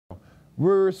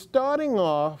We're starting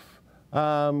off,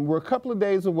 we're a couple of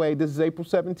days away. This is April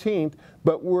 17th,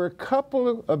 but we're a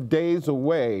couple of days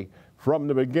away from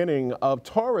the beginning of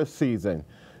Taurus season.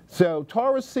 So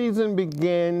Taurus season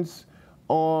begins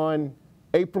on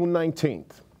April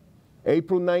 19th.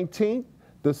 April 19th,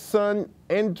 the sun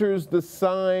enters the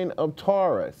sign of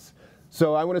Taurus.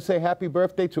 So I want to say happy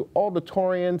birthday to all the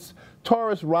Taurians,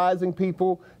 Taurus rising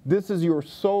people. This is your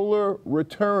solar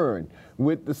return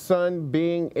with the sun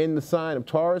being in the sign of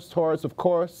Taurus. Taurus, of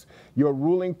course, your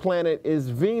ruling planet is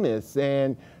Venus,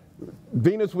 and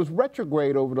Venus was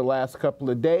retrograde over the last couple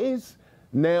of days,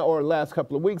 now, or last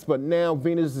couple of weeks, but now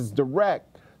Venus is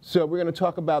direct. So we're going to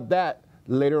talk about that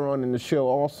later on in the show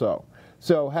also.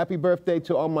 So happy birthday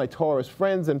to all my Taurus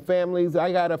friends and families.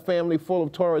 I got a family full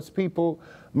of Taurus people.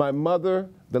 My mother,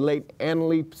 the late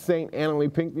Saint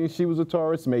Annalie Pinckney, she was a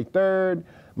Taurus, May 3rd.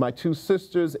 My two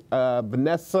sisters,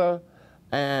 Vanessa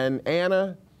and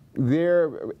Anna,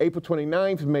 they're April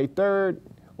 29th, May 3rd,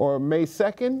 or May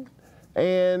 2nd.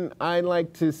 And I'd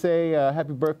like to say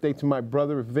happy birthday to my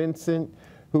brother Vincent,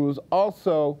 who was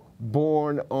also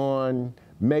born on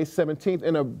May 17th,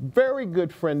 and a very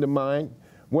good friend of mine,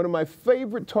 one of my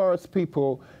favorite Taurus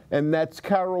people, and that's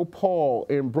Carol Paul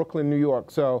in Brooklyn, New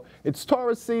York. So it's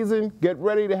Taurus season. Get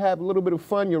ready to have a little bit of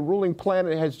fun. Your ruling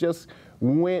planet has just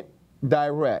went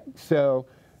direct. So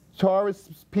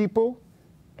Taurus people,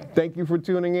 thank you for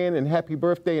tuning in, and happy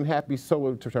birthday and happy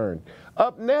solar return.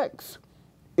 Up next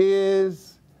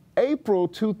is April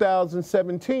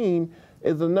 2017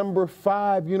 is the number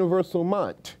 5 universal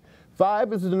month.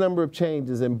 5 is the number of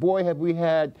changes, and boy, have we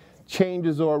had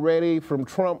changes already, from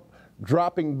Trump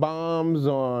dropping bombs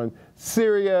on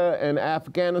Syria and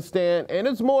Afghanistan, and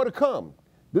it's more to come.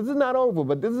 This is not over,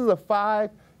 but this is a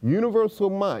 5 universal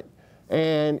month,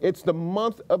 and it's the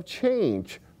month of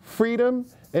change, freedom,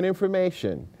 and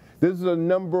information. This is a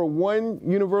number 1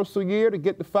 universal year. To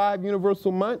get the 5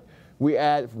 universal month, we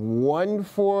add 1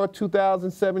 for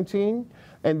 2017,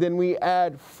 and then we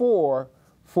add 4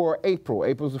 for April.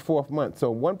 April's the 4th month, so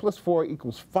 1 plus 4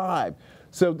 equals 5.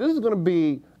 So this is going to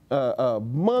be a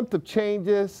month of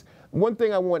changes. One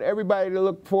thing I want everybody to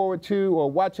look forward to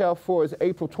or watch out for is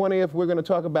April 20th. We're going to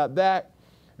talk about that.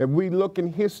 If we look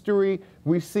in history,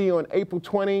 we see on April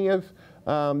 20th,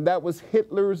 that was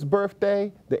Hitler's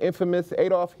birthday, the infamous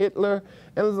Adolf Hitler.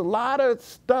 And there's a lot of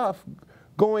stuff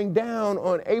going down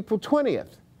on April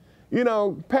 20th. You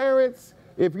know, parents,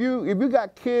 if you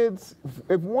got kids,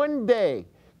 if one day,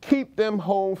 keep them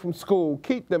home from school,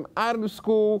 keep them out of the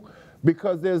school,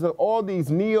 because there's all these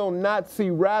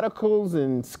neo-Nazi radicals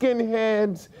and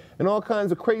skinheads and all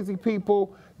kinds of crazy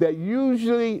people that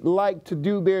usually like to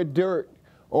do their dirt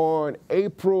on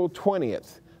April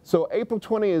 20th. So April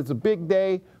 20th is a big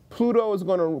day. Pluto is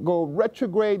going to go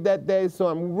retrograde that day, so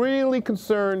I'm really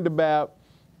concerned about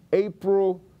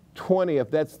April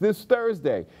 20th. That's this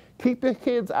Thursday. Keep your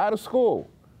kids out of school.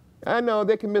 I know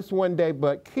they can miss one day,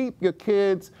 but keep your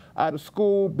kids out of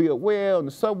school. Be aware on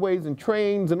the subways and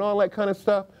trains and all that kind of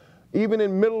stuff. Even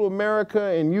in middle America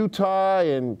and Utah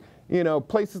and, you know,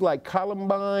 places like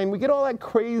Columbine, we get all that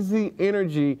crazy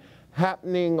energy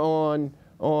happening on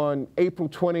April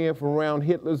 20th around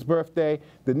Hitler's birthday.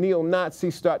 The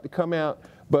neo-Nazis start to come out.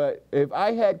 But if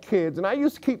I had kids, and I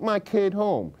used to keep my kid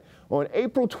home, on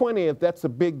April 20th, that's a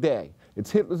big day. It's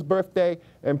Hitler's birthday,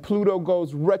 and Pluto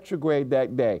goes retrograde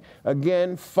that day.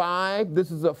 Again, 5,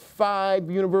 this is a 5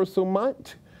 universal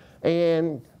month,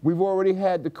 and we've already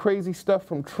had the crazy stuff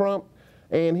from Trump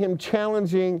and him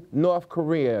challenging North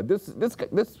Korea. This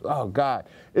oh God,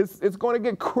 it's going to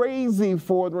get crazy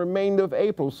for the remainder of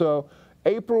April. So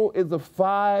April is a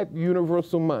 5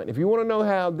 universal month. If you want to know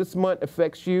how this month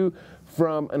affects you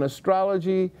from an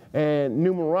astrology and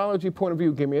numerology point of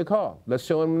view, give me a call. Let's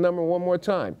show them the number one more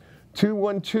time.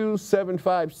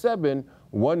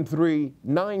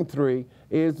 212-757-1393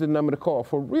 is the number to call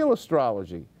for real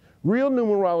astrology, real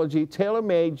numerology,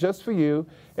 tailor-made just for you.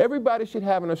 Everybody should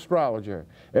have an astrologer.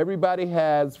 Everybody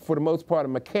has, for the most part, a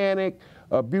mechanic,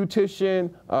 a beautician,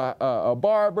 a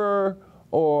barber,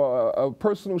 or a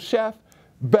personal chef,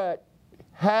 but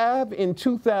have in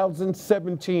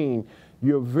 2017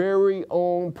 your very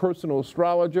own personal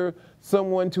astrologer,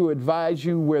 someone to advise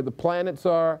you where the planets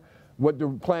are, what the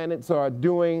planets are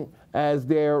doing as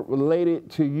they're related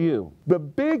to you. The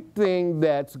big thing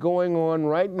that's going on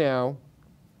right now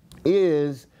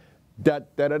is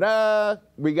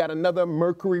we got another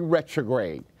Mercury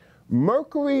retrograde.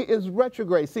 Mercury is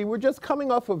retrograde. See, we're just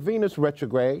coming off of Venus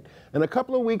retrograde. In a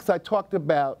couple of weeks, I talked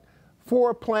about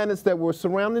 4 planets that were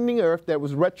surrounding the Earth that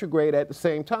was retrograde at the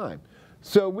same time.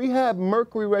 So we have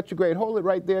Mercury retrograde. Hold it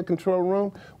right there, control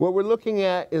room. What we're looking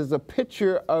at is a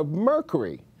picture of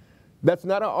Mercury. That's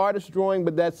not an artist drawing,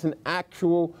 but that's an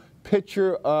actual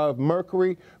picture of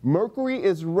Mercury. Mercury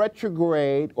is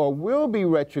retrograde, or will be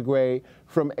retrograde,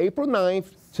 from April 9th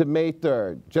to May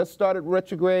 3rd. Just started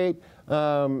retrograde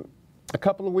a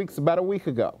couple of weeks, about a week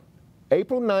ago.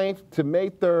 April 9th to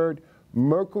May 3rd,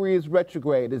 Mercury is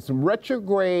retrograde. It's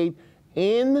retrograde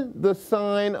in the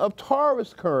sign of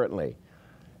Taurus currently.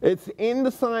 It's in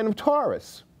the sign of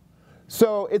Taurus.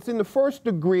 So it's in the first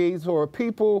degrees, or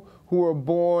people who are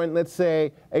born, let's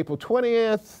say, April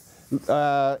 20th,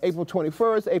 April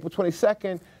 21st, April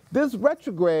 22nd. This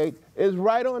retrograde is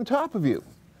right on top of you.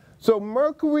 So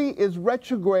Mercury is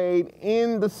retrograde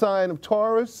in the sign of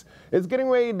Taurus. It's getting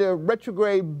ready to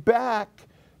retrograde back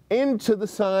into the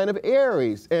sign of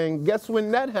Aries. And guess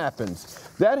when that happens?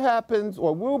 That happens,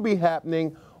 or will be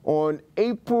happening, on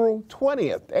April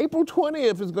 20th. April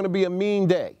 20th is going to be a mean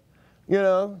day. You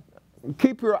know,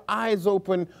 keep your eyes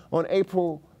open on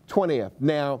April 20th.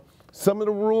 Now, some of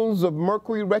the rules of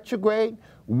Mercury retrograde,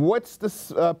 what's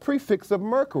the prefix of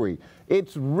Mercury?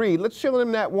 It's re. Let's show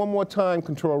them that one more time,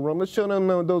 control room. Let's show them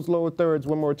those lower thirds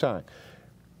one more time.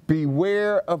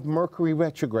 Beware of Mercury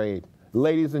retrograde.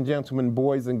 Ladies and gentlemen,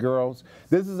 boys and girls,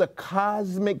 this is a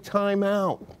cosmic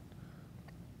timeout.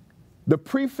 The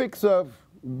prefix of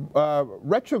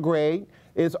retrograde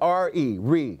is re,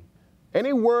 re.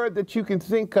 Any word that you can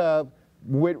think of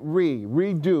with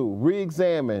redo,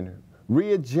 re-examine,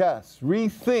 readjust,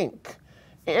 rethink,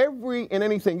 every and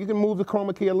anything. You can move the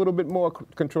chroma key a little bit more,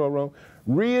 control room.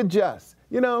 Readjust,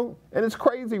 you know, and it's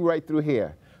crazy right through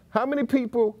here. How many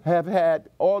people have had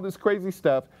all this crazy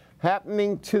stuff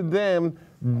happening to them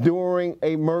during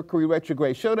a Mercury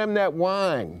retrograde? Show them that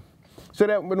wine. Show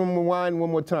that wine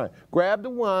one more time. Grab the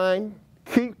wine,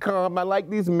 keep calm. I like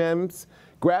these memes.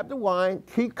 Grab the wine,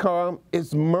 keep calm.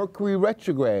 It's Mercury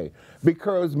retrograde,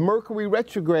 because Mercury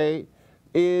retrograde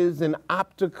is an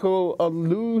optical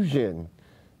illusion.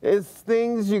 It's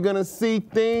things you're going to see,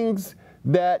 things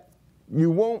that you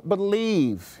won't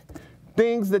believe,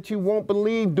 things that you won't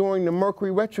believe during the Mercury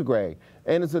retrograde.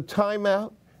 And it's a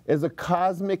timeout, it's a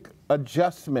cosmic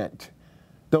adjustment.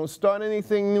 Don't start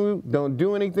anything new, don't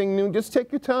do anything new, just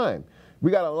take your time.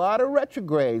 We got a lot of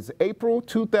retrogrades. April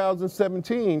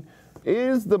 2017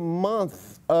 is the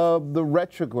month of the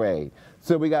retrograde.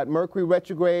 So we got Mercury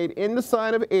retrograde in the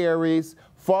sign of Aries,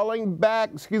 falling back,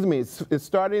 it's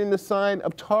starting in the sign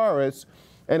of Taurus,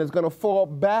 and it's going to fall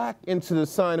back into the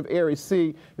sign of Aries.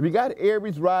 See, if you got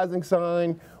Aries rising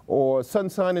sign, or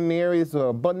sun sign in Aries, or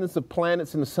abundance of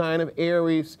planets in the sign of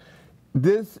Aries,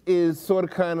 this is sort of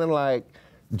kind of like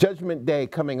Judgment Day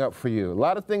coming up for you. A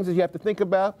lot of things that you have to think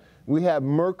about. We have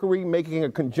Mercury making a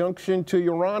conjunction to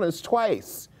Uranus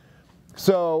twice.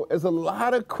 So there's a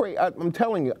lot of I'm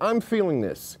telling you, I'm feeling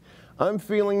this. I'm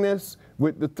feeling this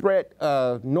with the threat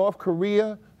of North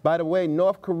Korea. By the way,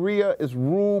 North Korea is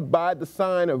ruled by the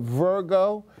sign of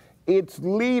Virgo. Its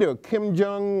leader, Kim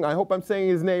Jong, I hope I'm saying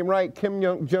his name right, Kim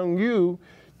Jong-il,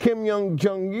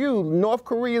 North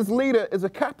Korea's leader is a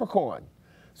Capricorn.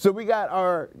 So we got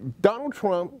our Donald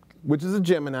Trump, which is a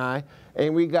Gemini,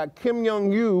 and we got Kim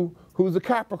Jong-il, who's a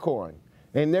Capricorn.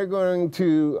 And they're going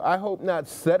to, I hope not,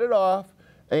 set it off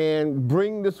and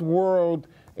bring this world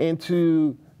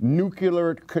into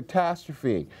nuclear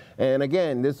catastrophe. And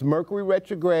again, this Mercury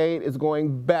retrograde is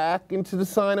going back into the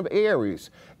sign of Aries.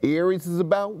 Aries is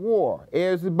about war.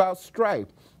 Aries is about strife.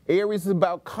 Aries is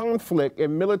about conflict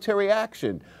and military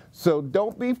action. So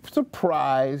don't be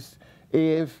surprised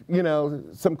if, you know,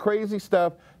 some crazy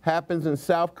stuff happens in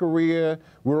South Korea.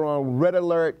 We're on red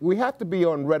alert. We have to be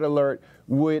on red alert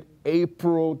with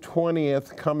April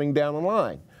 20th coming down the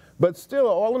line. But still,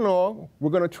 all in all, we're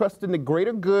going to trust in the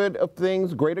greater good of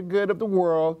things, greater good of the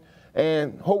world,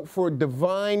 and hope for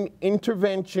divine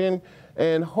intervention,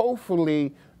 and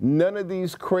hopefully none of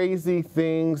these crazy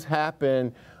things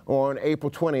happen on April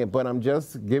 20th. But I'm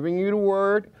just giving you the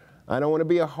word. I don't want to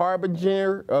be a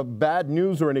harbinger of bad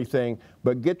news or anything,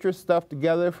 but get your stuff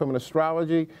together from an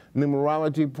astrology,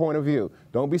 numerology point of view.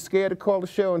 Don't be scared to call the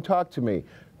show and talk to me.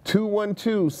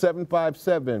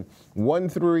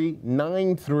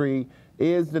 212-757-1393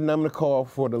 is the number to call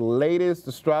for the latest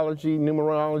astrology,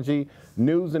 numerology,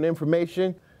 news, and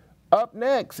information. Up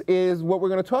next is what we're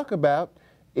going to talk about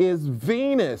is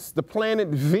Venus. The planet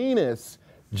Venus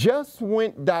just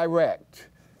went direct.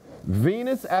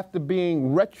 Venus, after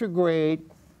being retrograde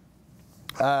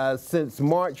since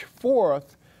March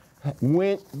 4th,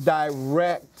 went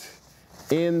direct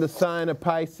in the sign of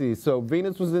Pisces. So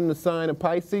Venus was in the sign of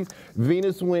Pisces.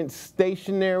 Venus went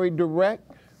stationary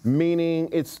direct, meaning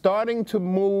it's starting to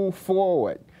move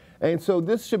forward. And so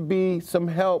this should be some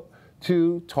help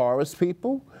to Taurus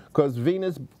people, because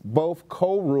Venus both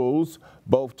co-rules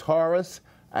both Taurus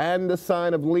and the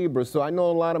sign of Libra. So I know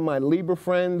a lot of my Libra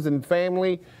friends and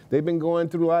family, they've been going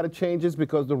through a lot of changes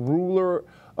because the ruler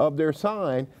of their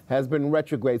sign has been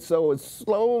retrograde. So it's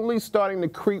slowly starting to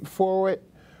creep forward.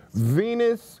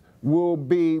 Venus will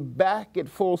be back at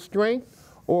full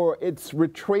strength, or it's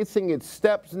retracing its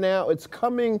steps now. It's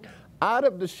coming out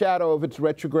of the shadow of its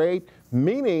retrograde,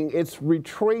 meaning it's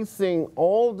retracing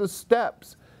all the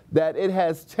steps that it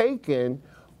has taken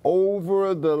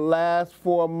over the last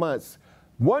 4 months.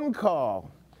 One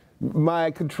call,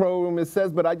 my control room, it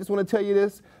says, but I just want to tell you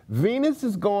this, Venus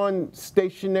is going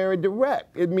stationary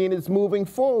direct. It means it's moving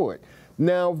forward.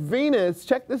 Now Venus,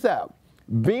 check this out,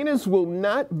 Venus will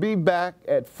not be back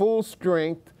at full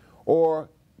strength or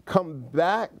come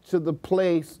back to the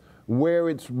place where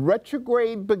its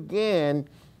retrograde began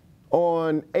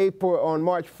on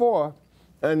March 4th,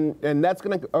 and that's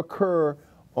going to occur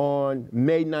on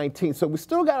May 19th. So we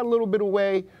still got a little bit of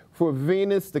way for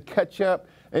Venus to catch up.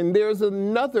 And there's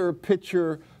another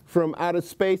picture from outer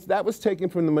space that was taken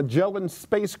from the Magellan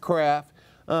spacecraft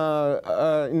in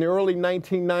the early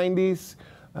 1990s.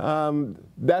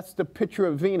 That's the picture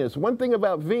of Venus. One thing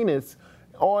about Venus,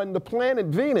 on the planet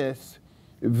Venus,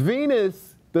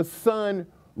 the sun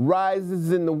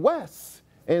rises in the west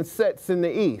and sets in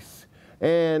the east.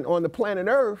 And on the planet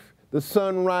Earth, the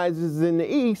sun rises in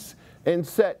the east and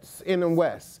sets in the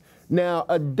west. Now,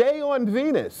 a day on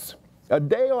Venus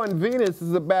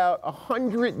is about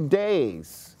 100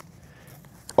 days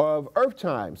of Earth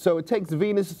time. So it takes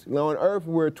Venus, on Earth,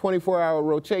 we're a 24-hour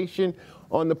rotation.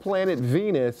 On the planet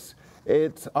Venus,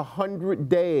 it's 100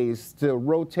 days to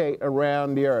rotate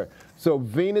around the Earth. So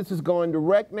Venus is going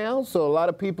direct now, so a lot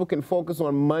of people can focus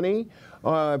on money.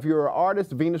 If you're an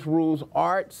artist, Venus rules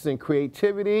arts and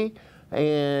creativity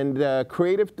and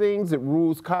creative things. It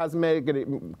rules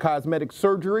cosmetic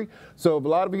surgery. So if a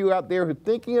lot of you out there who are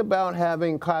thinking about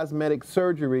having cosmetic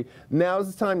surgery, now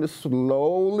is the time to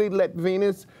slowly let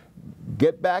Venus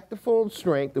get back to full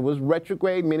strength. It was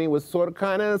retrograde, meaning it was sort of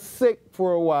kind of sick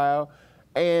for a while.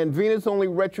 And Venus only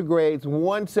retrogrades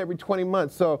once every 20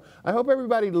 months. So I hope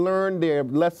everybody learned their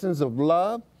lessons of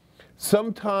love.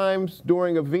 Sometimes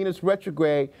during a Venus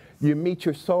retrograde, you meet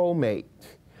your soulmate.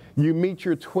 You meet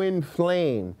your twin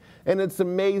flame. And it's an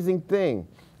amazing thing.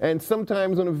 And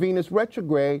sometimes on a Venus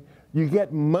retrograde, you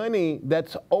get money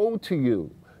that's owed to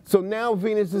you. So now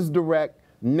Venus is direct.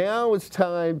 Now it's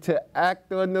time to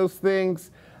act on those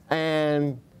things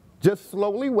and just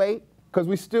slowly wait, because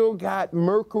we still got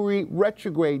Mercury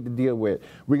retrograde to deal with.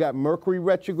 We got Mercury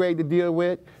retrograde to deal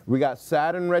with. We got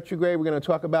Saturn retrograde. We're going to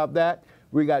talk about that.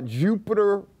 We got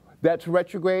Jupiter that's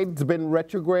retrograde. It's been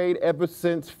retrograde ever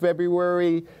since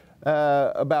February,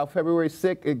 about February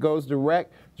 6th. It goes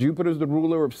direct. Jupiter's the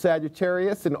ruler of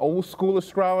Sagittarius. In old school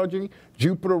astrology,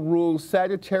 Jupiter rules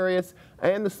Sagittarius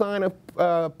and the sign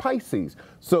of Pisces.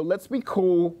 So let's be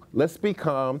cool. Let's be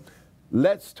calm.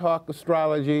 Let's talk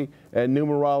astrology and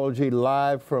numerology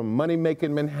live from Money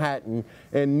Making Manhattan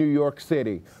in New York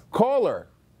City. Caller,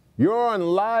 you're on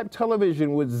live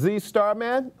television with Z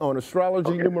Starman on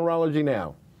Astrology Numerology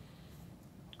Now.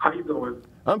 How you doing?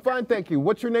 I'm fine, thank you.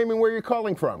 What's your name and where you're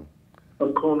calling from?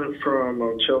 I'm calling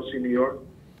from Chelsea, New York.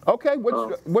 Okay,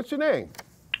 what's your name?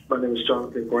 My name is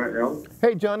Jonathan Grant L.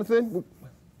 Hey, Jonathan.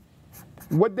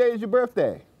 What day is your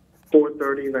birthday?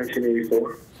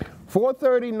 4/30/1984.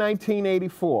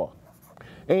 4/30/1984.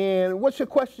 And what's your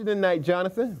question tonight,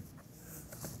 Jonathan?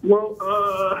 Well,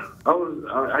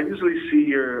 I usually see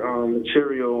your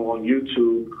material on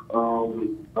YouTube.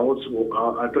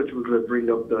 I thought you were going to bring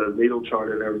up the natal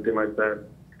chart and everything like that.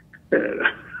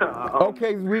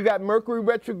 Okay, we got Mercury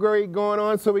retrograde going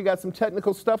on, so we got some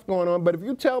technical stuff going on. But if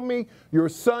you tell me your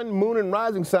sun, moon, and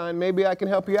rising sign, maybe I can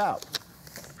help you out.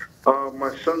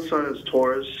 My sun sign is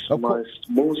Taurus. My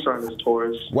moon sign is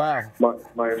Taurus. Wow.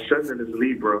 My ascendant is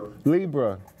Libra.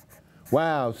 Libra.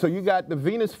 Wow. So you got the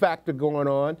Venus factor going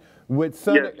on with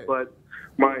sun. Yes, but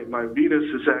my Venus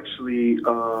is actually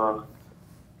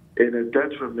in a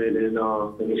detriment in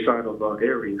the sign of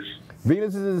Aries.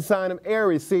 Venus is in the sign of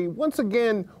Aries. See, once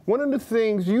again, one of the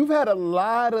things, you've had a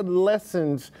lot of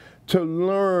lessons to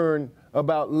learn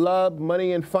about love,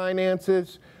 money, and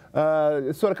finances.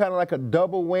 It's sort of kind of like a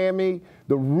double whammy.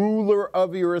 The ruler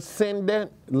of your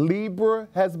ascendant, Libra,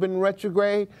 has been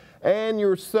retrograde, and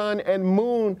your sun and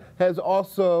moon has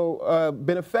also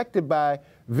been affected by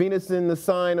Venus in the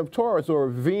sign of Taurus, or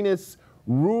Venus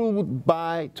ruled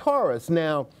by Taurus.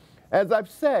 Now, as I've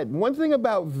said, one thing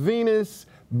about Venus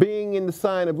being in the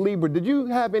sign of Libra, did you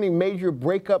have any major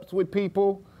breakups with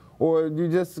people, or you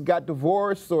just got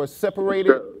divorced or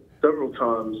separated? Several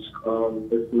times.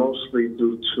 It's mostly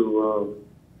due to,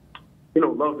 you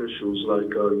know, love issues, like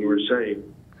you were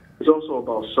saying. It's also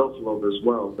about self-love as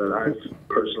well that I've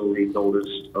personally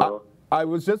noticed. I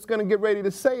was just going to get ready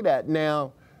to say that.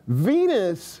 Now,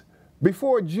 Venus,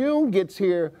 before June gets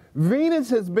here, Venus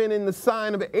has been in the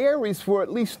sign of Aries for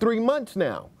at least 3 months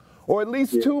now, or at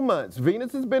least 2 months.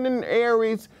 Venus has been in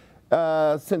Aries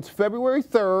since February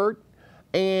 3rd,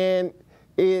 and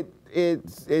it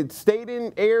stayed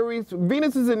in Aries.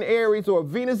 Venus is in Aries, or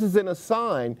Venus is in a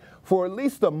sign for at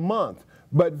least a month.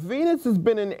 But Venus has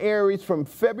been in Aries from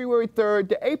February 3rd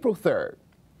to April 3rd.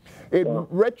 It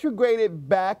retrograded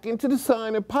back into the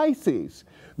sign of Pisces.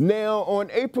 Now, on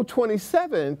April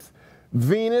 27th,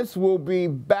 Venus will be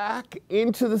back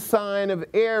into the sign of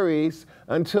Aries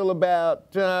until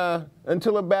about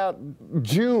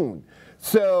June.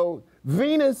 So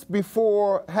Venus,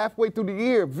 before halfway through the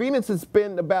year, Venus has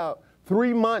spent about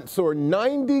 3 months or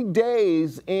 90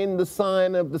 days in the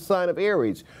sign of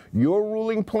Aries. Your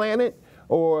ruling planet,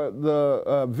 or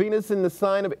the Venus in the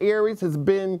sign of Aries, has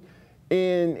been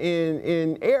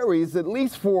in Aries at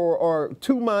least for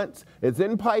 2 months. It's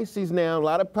in Pisces now. A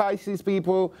lot of Pisces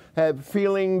people have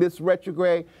feeling this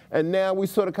retrograde, and now we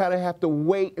sort of kind of have to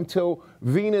wait until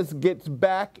Venus gets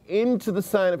back into the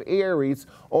sign of Aries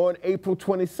on April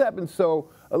 27th. So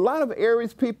a lot of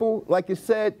Aries people, like you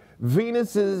said,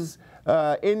 Venus is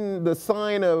in the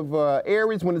sign of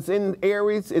Aries. When it's in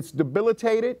Aries, it's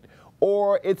debilitated,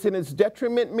 or it's in its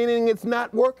detriment, meaning it's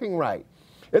not working right.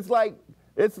 It's like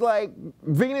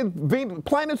Venus,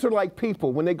 planets are like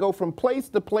people. When they go from place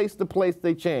to place to place,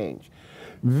 they change.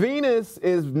 Venus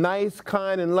is nice,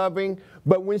 kind, and loving,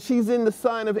 but when she's in the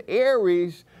sign of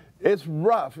Aries, it's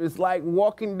rough. It's like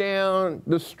walking down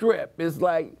the strip. It's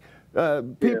like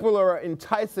people are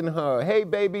enticing her. Hey,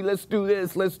 baby, let's do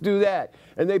this, let's do that.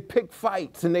 And they pick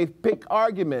fights and they pick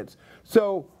arguments.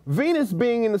 So Venus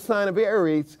being in the sign of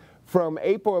Aries from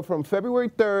February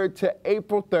 3rd to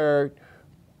April 3rd,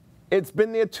 it's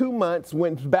been there 2 months,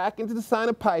 went back into the sign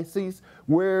of Pisces,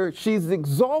 where she's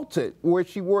exalted, where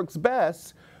she works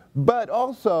best, but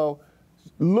also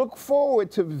look forward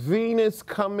to Venus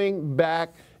coming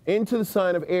back into the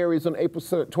sign of Aries on April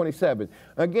 27th.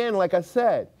 Again, like I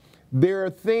said, there are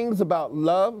things about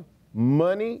love,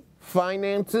 money,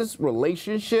 finances,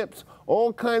 relationships,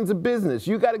 all kinds of business.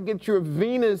 You got to get your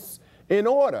Venus in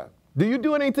order. Do you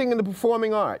do anything in the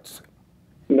performing arts?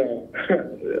 No,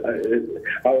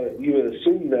 you would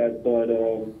assume that, but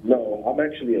no, I'm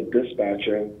actually a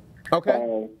dispatcher.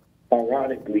 Okay.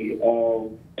 Ironically,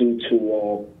 due to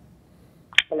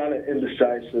a lot of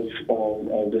indecisive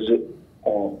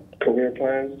career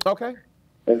plans. Okay.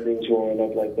 And things growing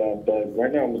up like that, but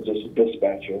right now I'm just a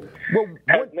dispatcher. Well,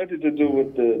 has nothing to do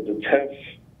with the 10th,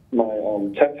 my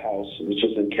 10th house, which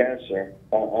is in Cancer.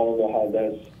 I don't know how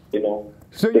that's, you know.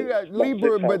 So you got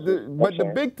Libra, but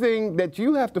the big thing that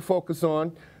you have to focus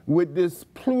on with this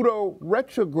Pluto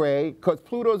retrograde, because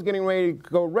Pluto is getting ready to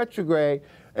go retrograde,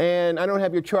 and I don't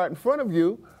have your chart in front of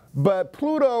you, but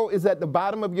Pluto is at the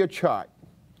bottom of your chart.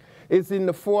 It's in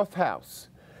the 4th house,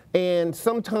 and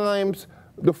sometimes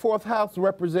the 4th house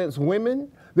represents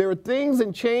women. There are things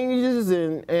and changes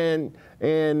and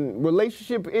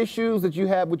relationship issues that you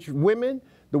have with women,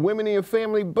 the women in your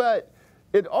family, but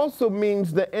it also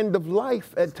means the end of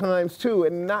life at times too.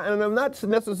 And I'm not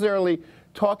necessarily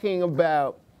talking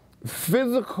about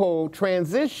physical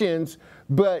transitions,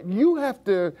 but you have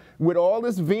to, with all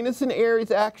this Venus and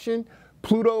Aries action,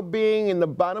 Pluto being in the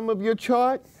bottom of your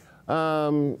chart,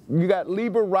 you got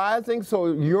Libra rising, so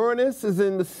Uranus is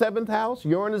in the 7th house,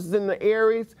 Uranus is in the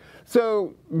Aries.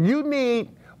 So you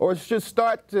need, or should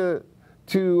start to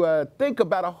think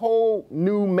about a whole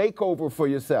new makeover for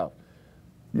yourself.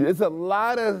 There's a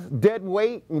lot of dead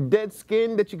weight and dead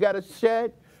skin that you got to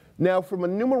shed. Now, from a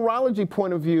numerology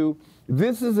point of view,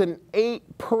 this is an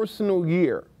 8 personal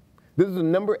year. This is a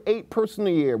number 8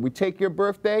 personal year. We take your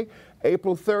birthday,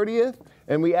 April 30th,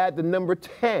 and we add the number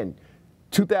 10.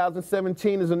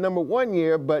 2017 is a number 1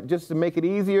 year, but just to make it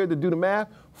easier to do the math,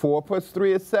 4 plus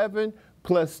 3 is 7,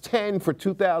 plus 10 for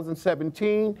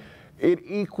 2017, it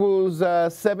equals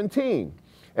 17.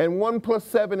 And 1 plus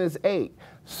 7 is 8.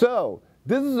 So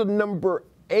this is a number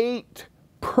 8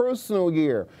 personal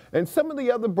year. And some of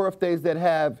the other birthdays that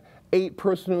have 8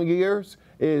 personal years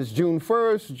is June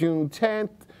 1st, June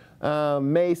 10th,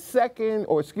 May 2nd,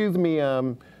 or excuse me,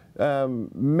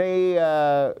 May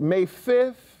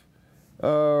 5th,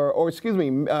 or excuse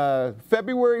me,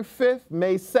 February 5th,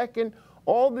 May 2nd,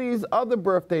 all these other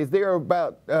birthdays, there are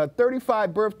about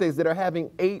 35 birthdays that are having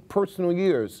 8 personal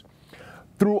years.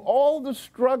 Through all the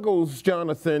struggles,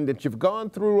 Jonathan, that you've gone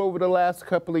through over the last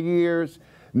couple of years,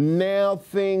 now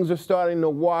things are starting to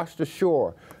wash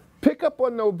ashore. Pick up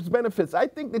on those benefits. I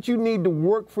think that you need to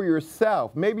work for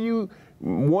yourself. Maybe you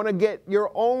want to get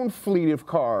your own fleet of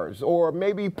cars, or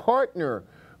maybe partner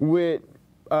with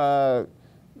car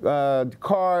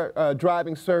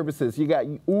driving services. You got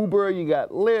Uber, you got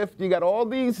Lyft, you got all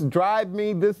these, Drive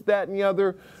Me, this, that, and the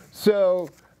other. So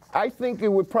I think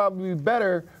it would probably be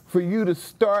better for you to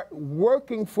start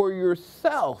working for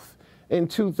yourself in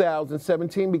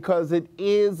 2017, because it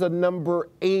is a number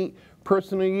 8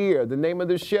 personal year. The name of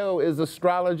the show is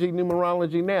Astrology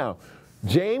Numerology Now.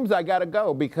 James, I gotta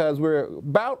go because we're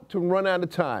about to run out of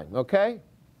time, okay?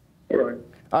 All right.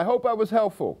 I hope I was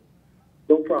helpful.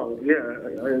 No problem.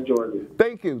 Yeah, I enjoyed it.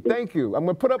 Thank you, thank you. I'm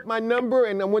gonna put up my number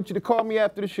and I want you to call me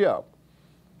after the show.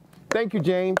 Thank you,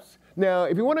 James. Now,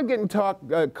 if you want to get in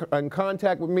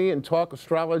contact with me and talk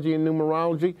astrology and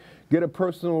numerology, get a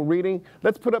personal reading,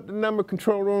 let's put up the number,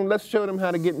 control room. Let's show them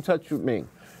how to get in touch with me.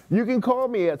 You can call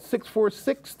me at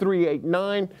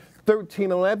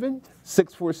 646-389-1311,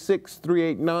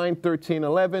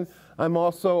 646-389-1311. I'm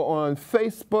also on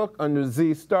Facebook under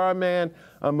Z Starman.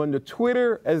 I'm under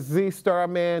Twitter as Z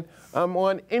Starman. I'm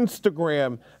on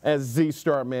Instagram as Z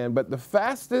Starman. But the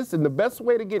fastest and the best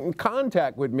way to get in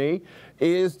contact with me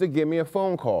is to give me a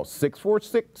phone call,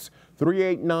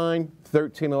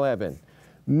 646-389-1311.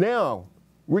 Now,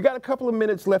 we got a couple of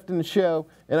minutes left in the show,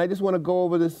 and I just want to go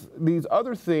over these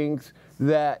other things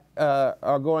that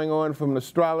are going on from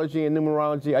astrology and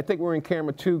numerology. I think we're in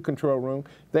camera 2, control room.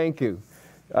 Thank you.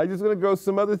 I'm just going to go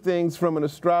some other things from an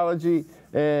astrology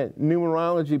and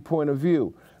numerology point of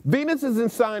view. Venus is in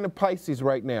sign of Pisces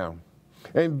right now.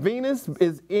 And Venus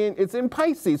is in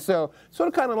Pisces, so sort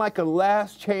of kind of like a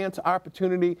last chance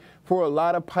opportunity for a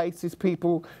lot of Pisces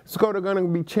people. It's sort of going to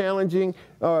be challenging.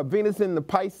 Venus in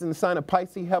the sign of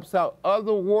Pisces helps out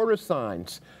other water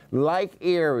signs like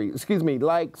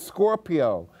like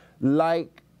Scorpio,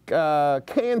 like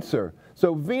Cancer.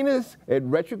 So Venus, it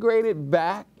retrograded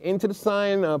back into the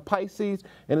sign of Pisces,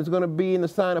 and it's going to be in the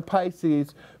sign of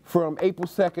Pisces from April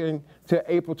 2nd to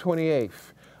April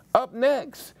 28th. Up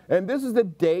next, and this is the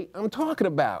date I'm talking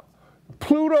about,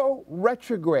 Pluto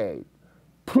retrograde.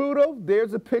 Pluto,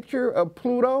 there's a picture of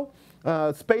Pluto.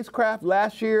 Spacecraft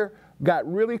last year got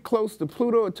really close to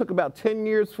Pluto. It took about 10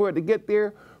 years for it to get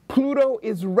there. Pluto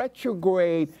is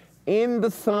retrograde in the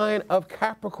sign of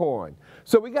Capricorn.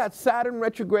 So we got Saturn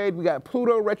retrograde, we got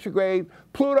Pluto retrograde.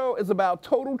 Pluto is about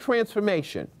total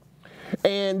transformation.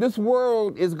 And this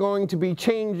world is going to be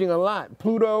changing a lot.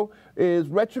 Pluto is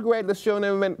retrograde. Let's show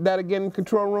them that again in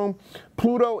control room.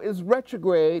 Pluto is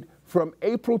retrograde from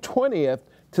April 20th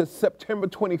to September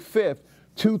 25th,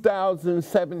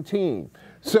 2017.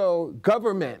 So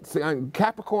governments,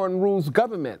 Capricorn rules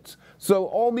governments. So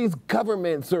all these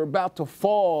governments are about to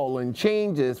fall and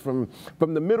changes from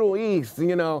the Middle East.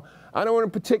 You know, I don't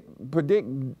want to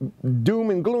predict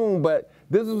doom and gloom, but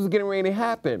this is what's getting ready to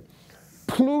happen.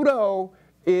 Pluto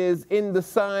is in the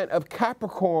sign of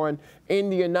Capricorn in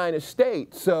the United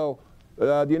States. So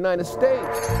the United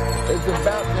States is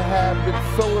about to have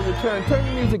its solar return. Turn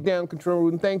the music down, control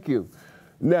room. Thank you.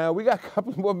 Now, we got a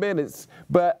couple more minutes,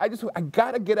 but I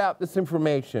got to get out this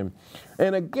information.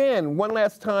 And again, one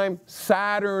last time,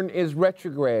 Saturn is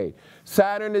retrograde.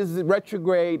 Saturn is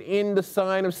retrograde in the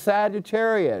sign of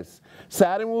Sagittarius.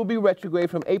 Saturn will be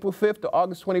retrograde from April 5th to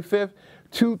August 25th,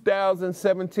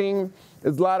 2017.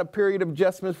 There's a lot of period of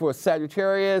adjustments for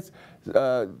Sagittarius.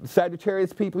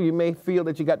 Sagittarius people, you may feel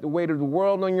that you got the weight of the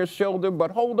world on your shoulder, but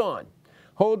hold on.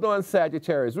 Hold on,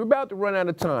 Sagittarius. We're about to run out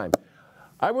of time.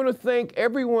 I want to thank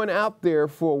everyone out there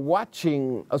for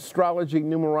watching Astrology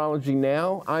Numerology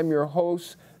Now. I'm your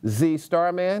host, Z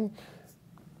Starman.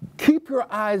 Keep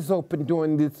your eyes open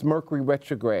during this Mercury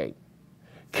retrograde.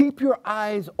 Keep your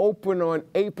eyes open on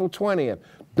April 20th.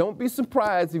 Don't be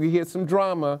surprised if you hear some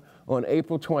drama on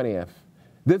April 20th.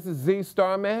 This is Z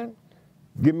Starman.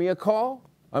 Give me a call.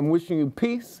 I'm wishing you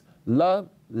peace, love,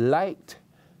 light.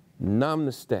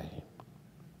 Namaste.